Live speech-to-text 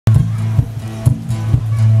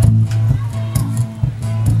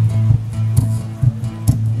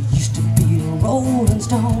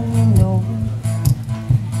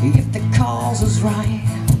cause is right,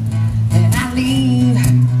 and I leave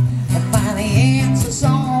and find the answers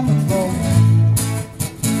on the road.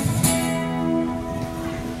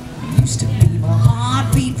 Used to be my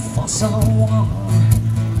heartbeat for someone,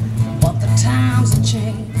 but the times have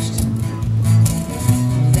changed.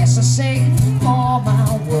 That's the same, all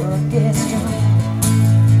my work is done.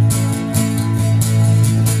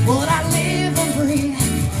 But I live and breathe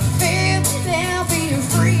Philadelphia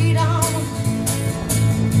freedom.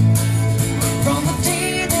 From the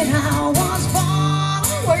day that I was born,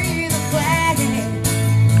 away the flag.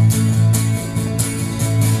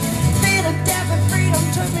 Philadelphia freedom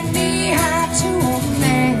took me knee-high to a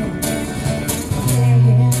man.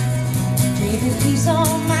 Yeah, gave me peace of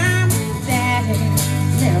mind that it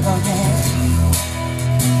never had.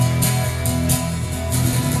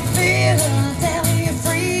 Philadelphia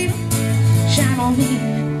freedom, shine on me.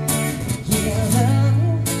 Yeah, love,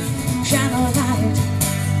 shine a light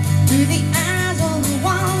through the eyes of the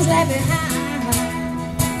ones left behind.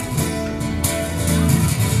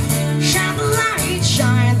 Shine the light,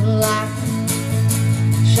 shine the light,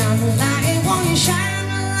 shine the light, won't you shine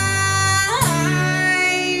the light?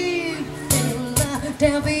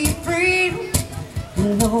 Philadelphia freedom, you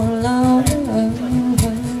know love.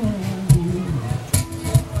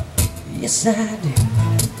 Yes, I do.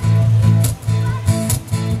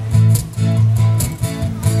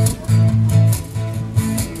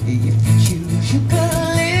 If you choose, you could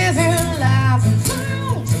live your life in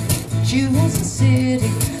front. Choose the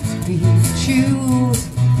city to be, choose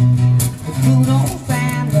the good old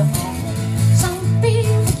family home. Some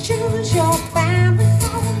people choose your family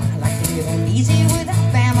home. I like to live on easy without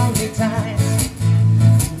family ties.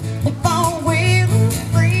 If all will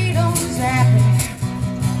freedom's happening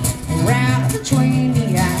around between the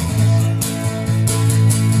eyes.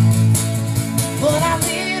 But I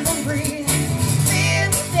live and breathe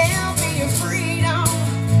Philadelphia freedom.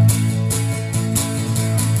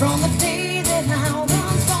 From the day that I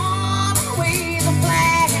was born, away the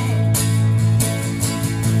flag.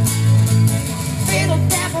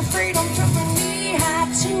 Philadelphia freedom took me knee-high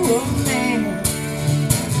to a man.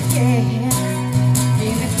 Yeah,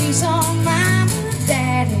 gave me peace of mind that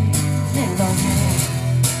daddy never had.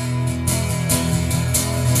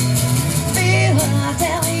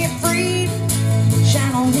 Philadelphia freedom,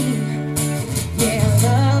 shine on me. Yeah,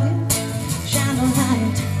 love you, shine the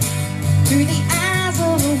light through the eyes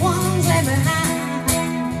of the ones left behind.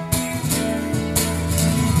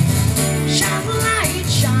 Shine the light,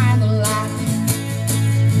 shine the light,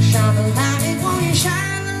 shine the light, won't you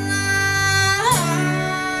shine the light?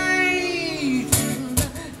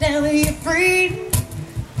 Philadelphia freedom,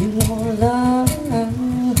 you know love.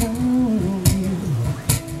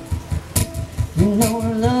 You know I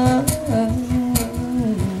love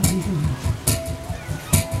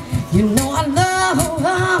you. You know I love you.